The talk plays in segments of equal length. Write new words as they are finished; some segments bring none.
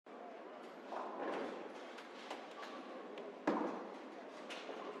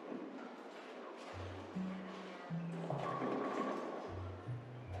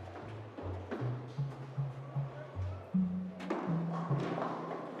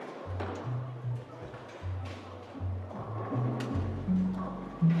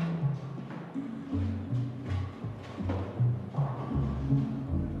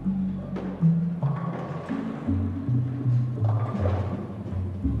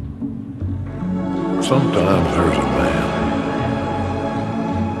Sometimes there's a man,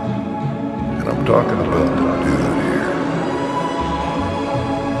 and I'm talking about the dude here.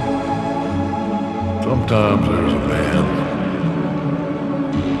 Sometimes there's a man.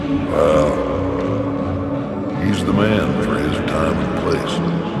 Well, he's the man for his time and place.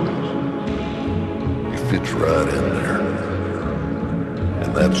 He fits right in there.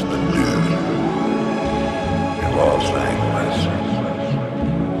 And that's the dude in Los Angeles.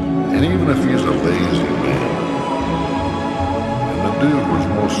 And even if he's a lazy man, and the dude was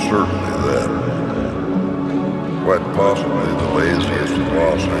most certainly that, quite possibly the laziest in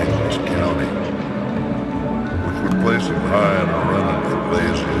Los Angeles County, which would place him high in a running for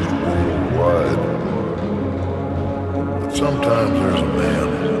laziest worldwide. But sometimes there's a man.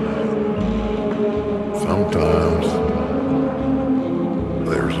 Sometimes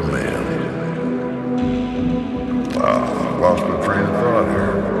there's a man. Wow, lost my train of thought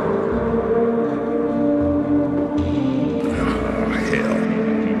here. Oh, hell.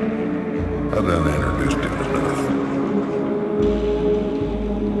 I done introduced him enough.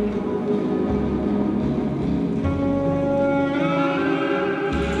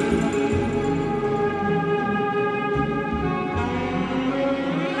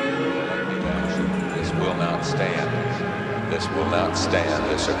 This will not stand,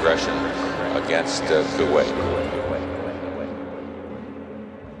 this aggression against Kuwait.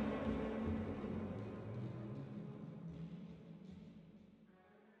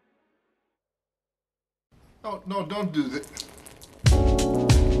 No, don't do that.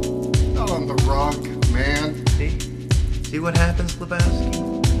 Not on the rug, man. See what happens,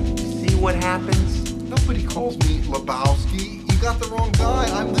 Lebowski? See what happens? Nobody calls me Lebowski. You got the wrong guy.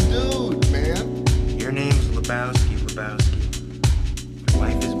 I'm the dude, man. Your name's Lebowski. Your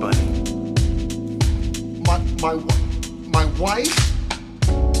wife is Bunny. My wife?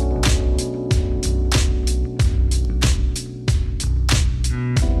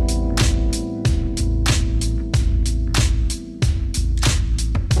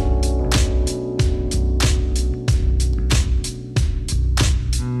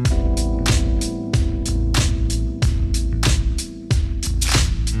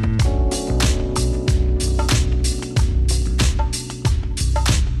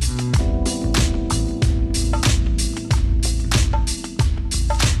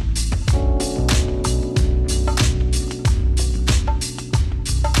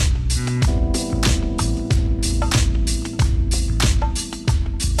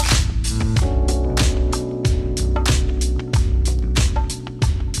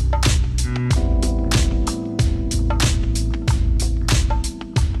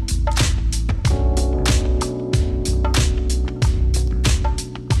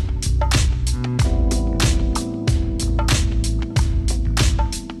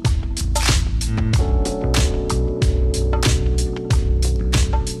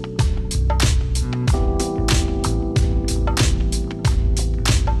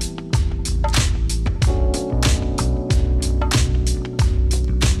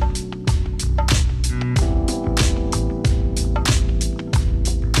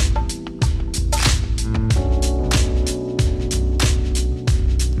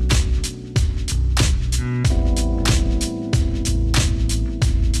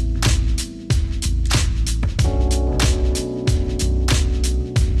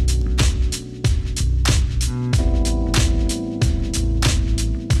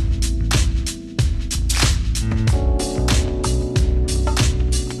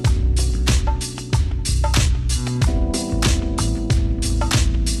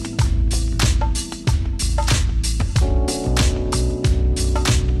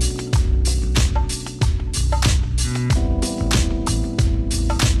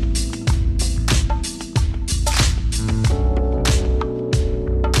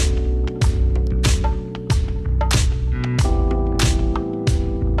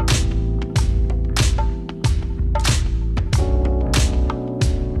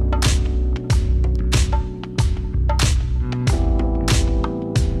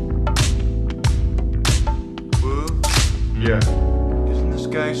 Yeah. Isn't this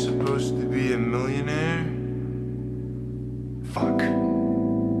guy supposed to be a millionaire? Fuck.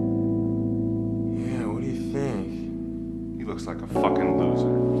 Yeah, what do you think? He looks like a fucking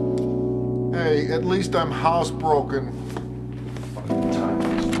loser. Hey, at least I'm housebroken. Fucking time.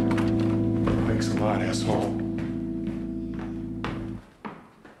 Thanks a lot, asshole.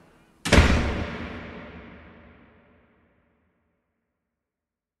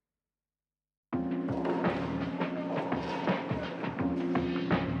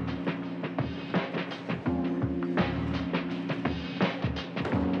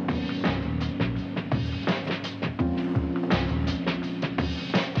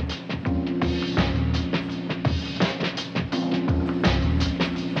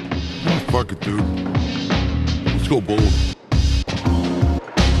 Fuck it, dude. Let's go bold.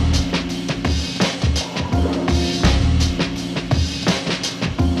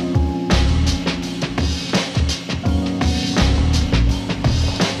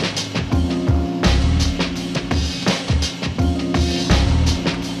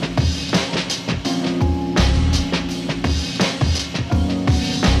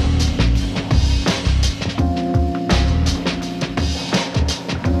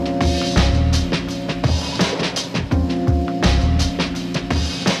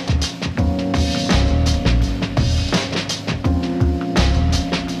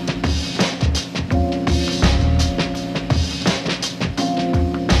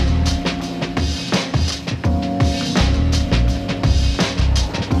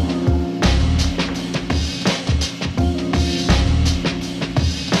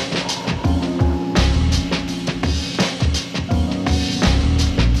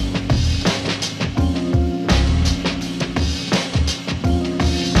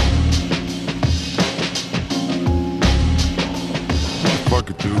 Fuck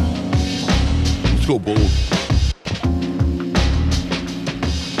it, dude. Let's go bold.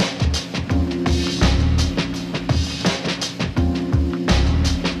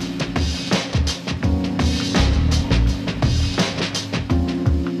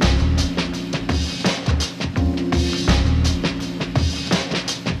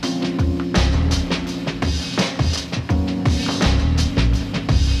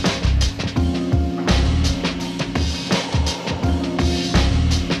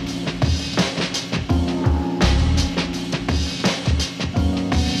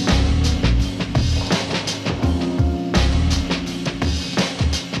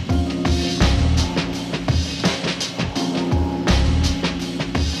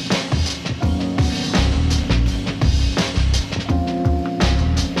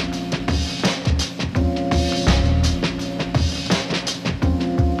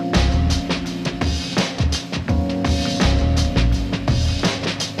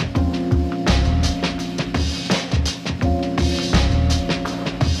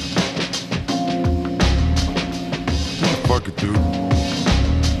 Fuck it, dude.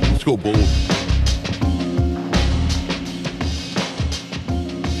 Let's go bold.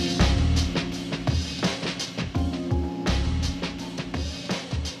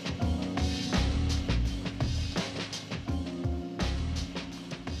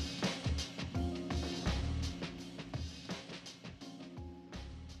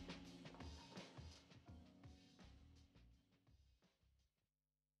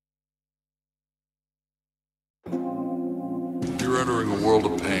 You're entering a world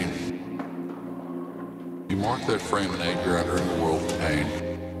of pain. You mark that frame and 8, you're entering a world of pain.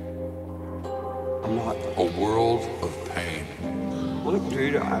 I'm not. A world of pain. Look,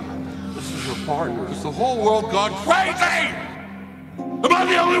 dude, this is your partner. Is the whole world gone crazy? Am I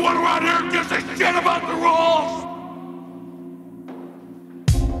the only one around here who gives a shit about the rules?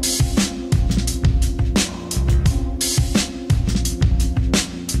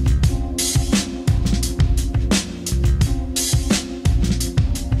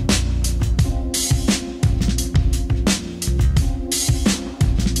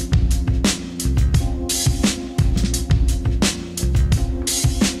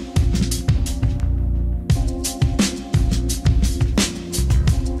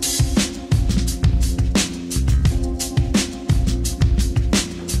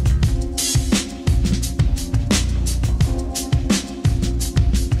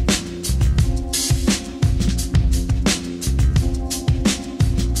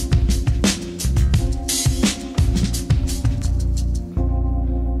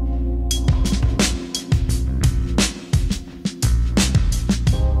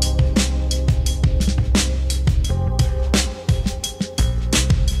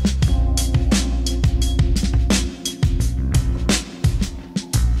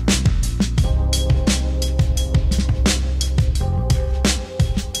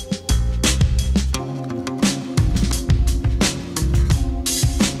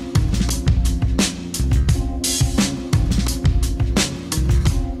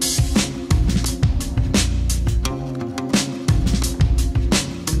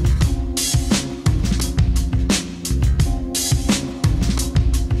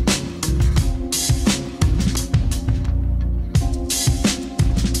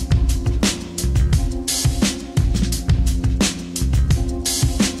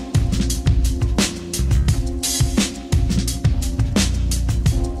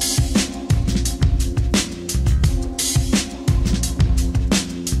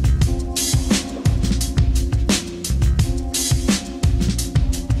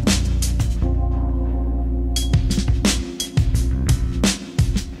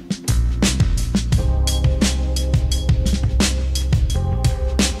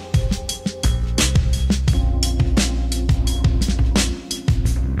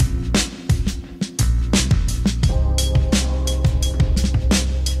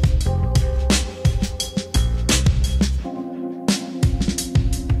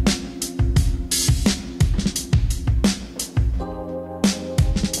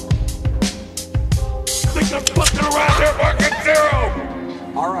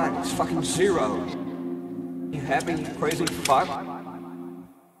 fucking zero. You happy, you crazy fuck?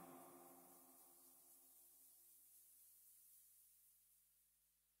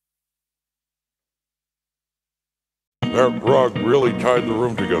 That rug really tied the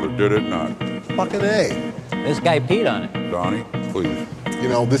room together, did it not? Fucking A. This guy peed on it. Donnie, please. You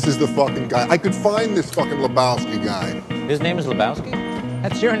know, this is the fucking guy. I could find this fucking Lebowski guy. His name is Lebowski?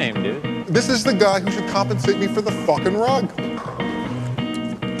 That's your name, dude. This is the guy who should compensate me for the fucking rug.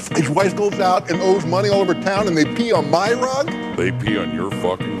 His wife goes out and owes money all over town and they pee on my rug? They pee on your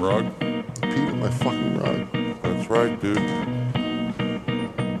fucking rug? Peed on my fucking rug. That's right, dude.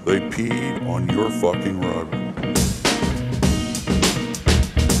 They peed on your fucking rug.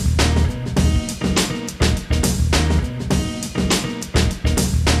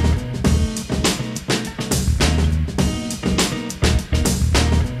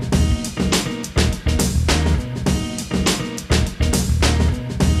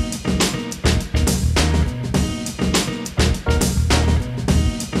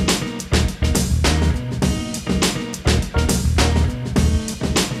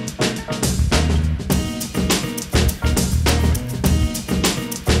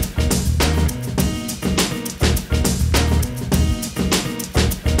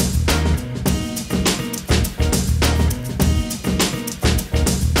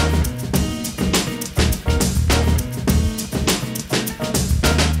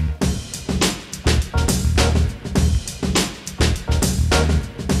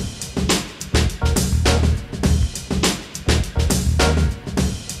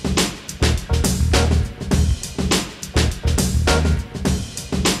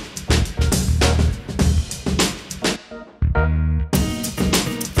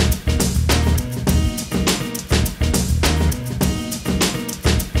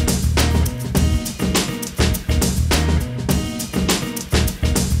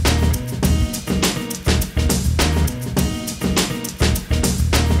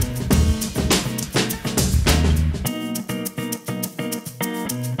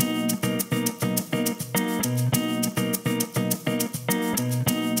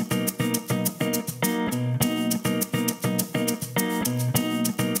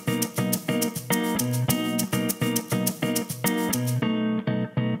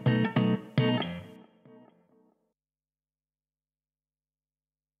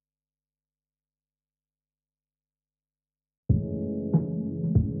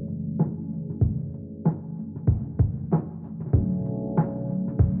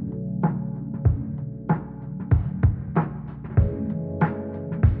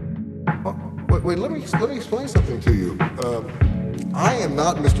 Wait, let me explain something to you. I am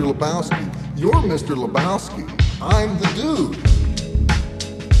not Mr. Lebowski. You're Mr. Lebowski. I'm the dude.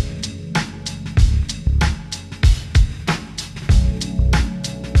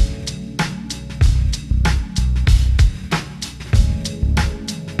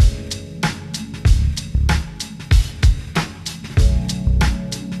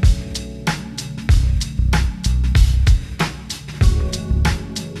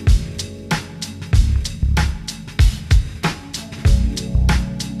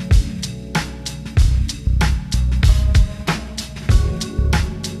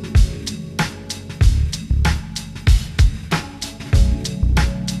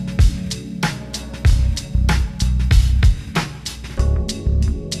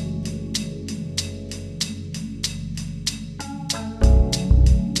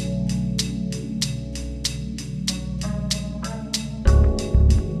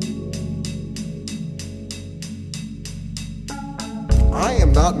 I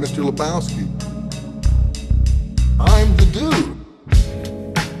am not Mr. Lebowski. I'm the dude.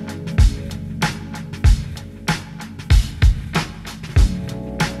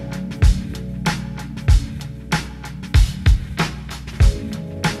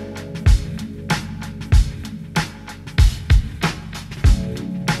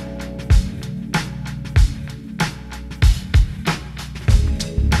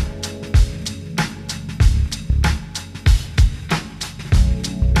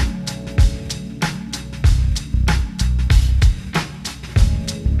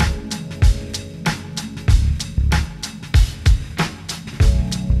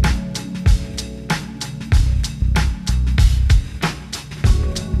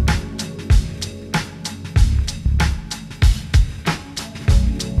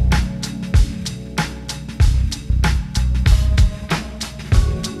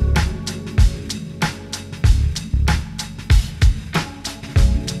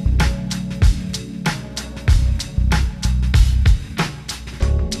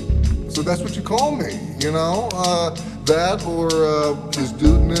 So that's what you call me, you know? That or his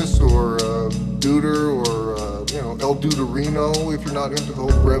dudeness or Duder or, El Duderino if you're not into the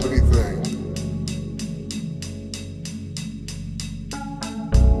whole brevity thing.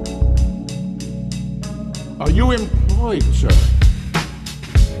 Are you employed, sir?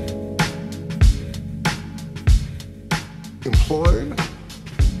 Employed?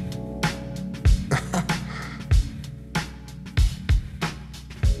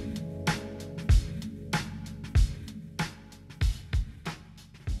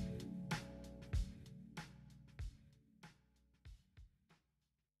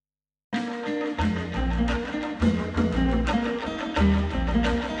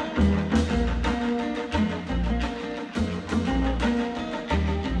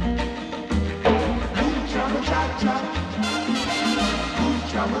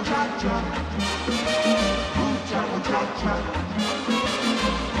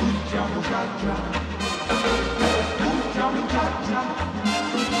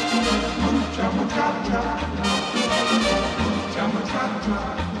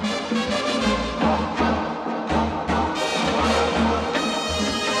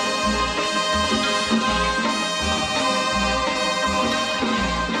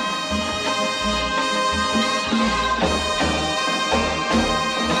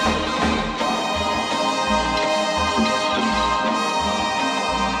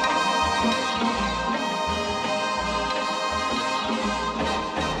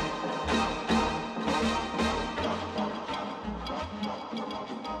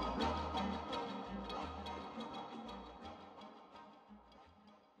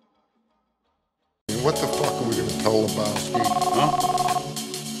 What the fuck are we gonna tell Lebowski? Huh?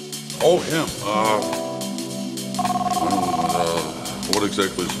 Oh, him. What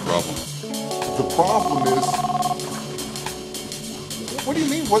exactly is the problem? The problem is... What do you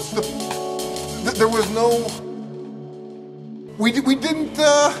mean? What's the... There was no... We didn't,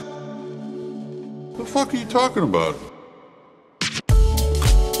 What the fuck are you talking about?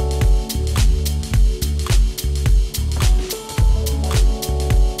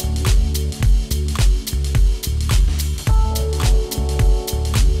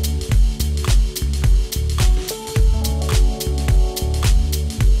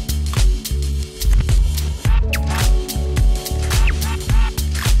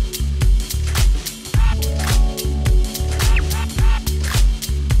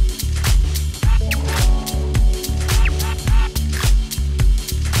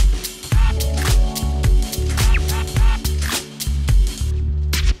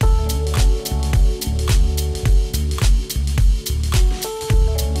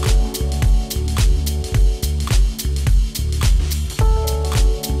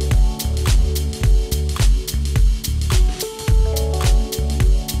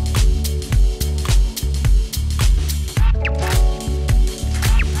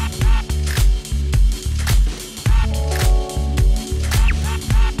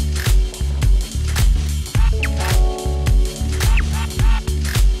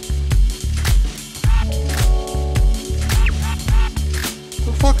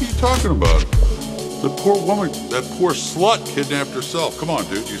 What are you talking about? The poor woman, that poor slut kidnapped herself. Come on,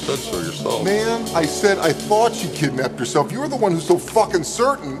 dude, you said so yourself. Man, I said I thought she kidnapped herself. You're the one who's so fucking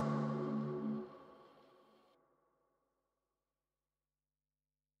certain.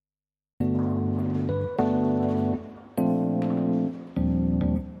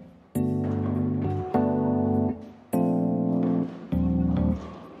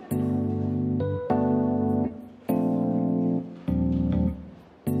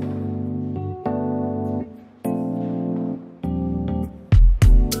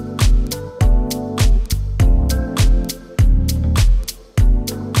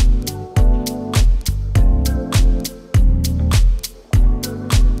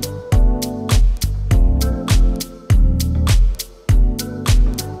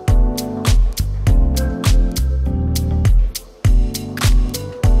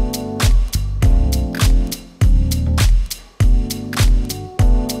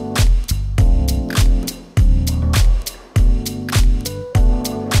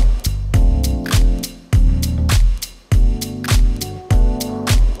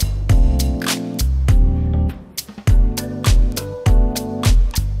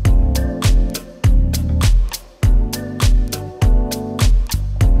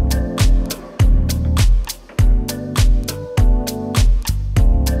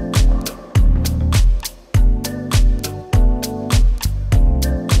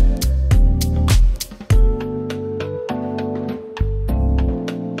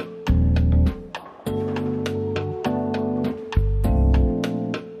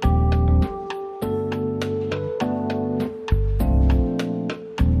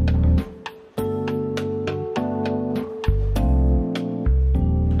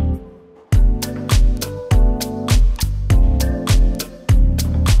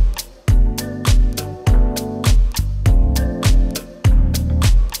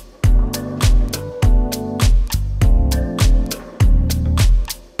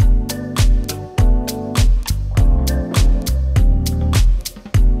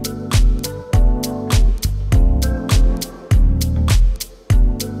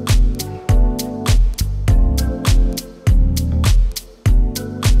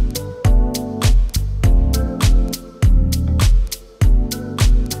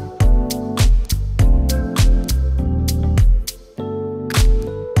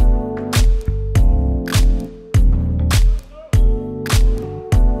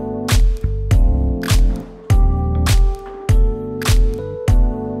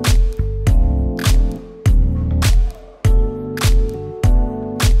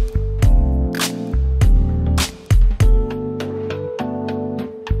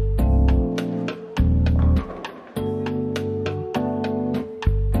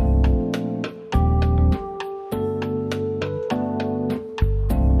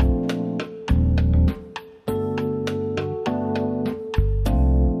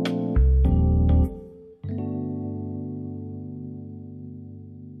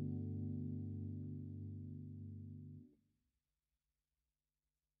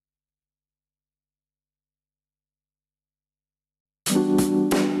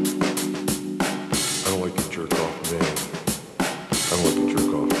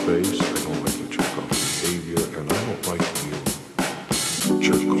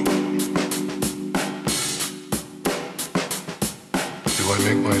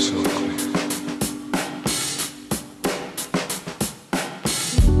 myself clear.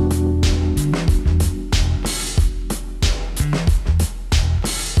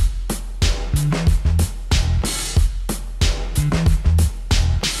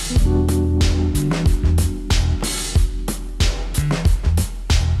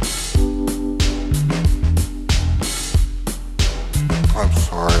 I'm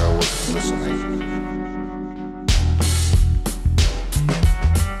sorry I wasn't listening.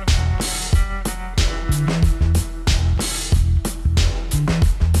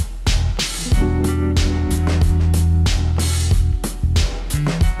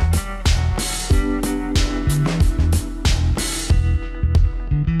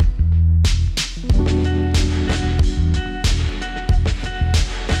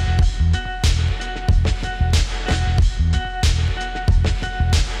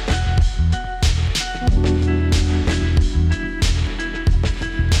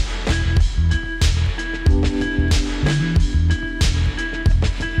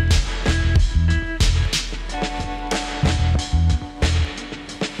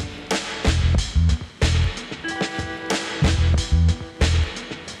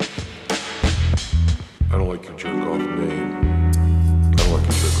 I don't like your jerk-off name. I don't like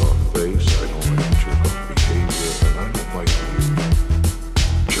your jerk-off face. I don't like your jerk-off behavior. And I don't like you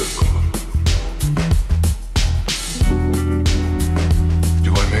jerk-off. Do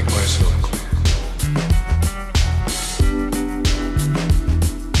I make myself clear?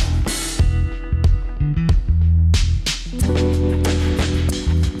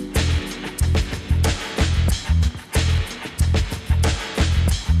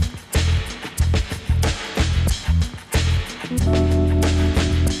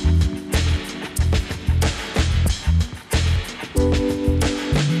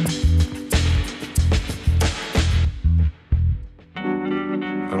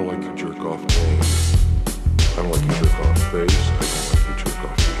 I don't like your jerk-off name. I don't like your jerk-off face. I don't like your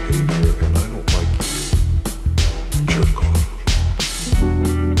jerk-off behavior. And I don't like you jerk-off.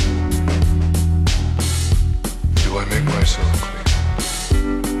 Do I make myself clear?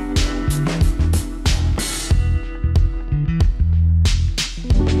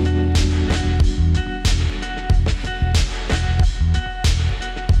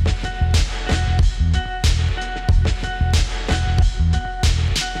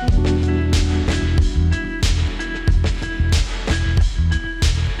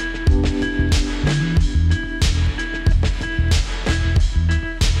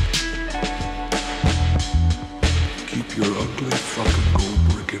 Keep your ugly fucking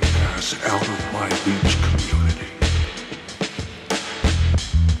gold-bricking ass out of my beach community.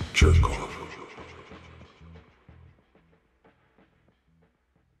 Jerk off.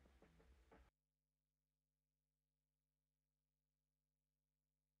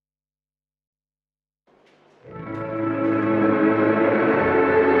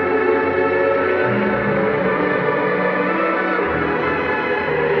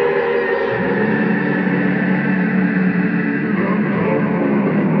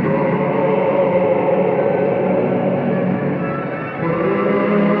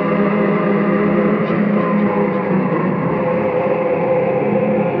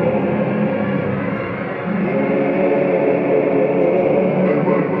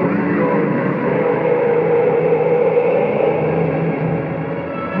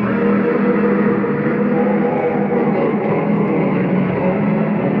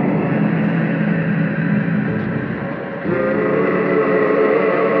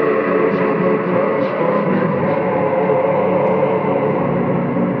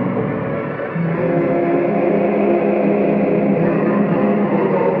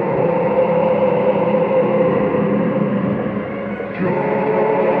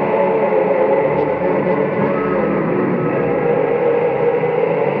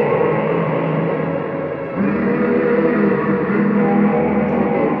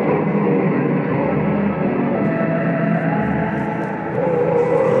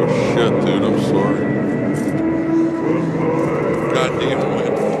 Shit, dude, I'm sorry. Goddamn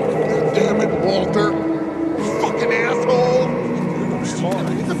win. Damn it, Walter. You fucking asshole. Dude, I'm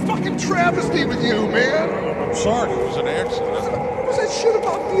sorry. It's a fucking travesty with you, man. I'm sorry. It was an accident. What's that shit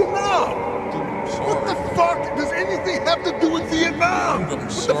about Vietnam? Dude, I'm What the sorry. fuck does anything have to do with Vietnam? Dude, I'm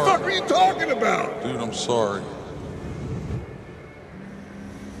What sorry. the fuck are you talking about? Dude, I'm sorry.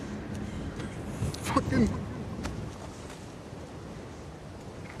 Fucking...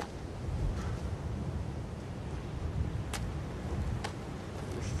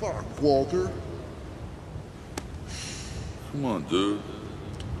 Fuck, Walter. Come on, dude.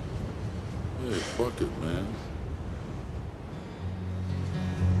 Hey, fuck it, man.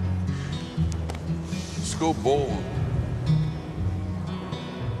 go bowling.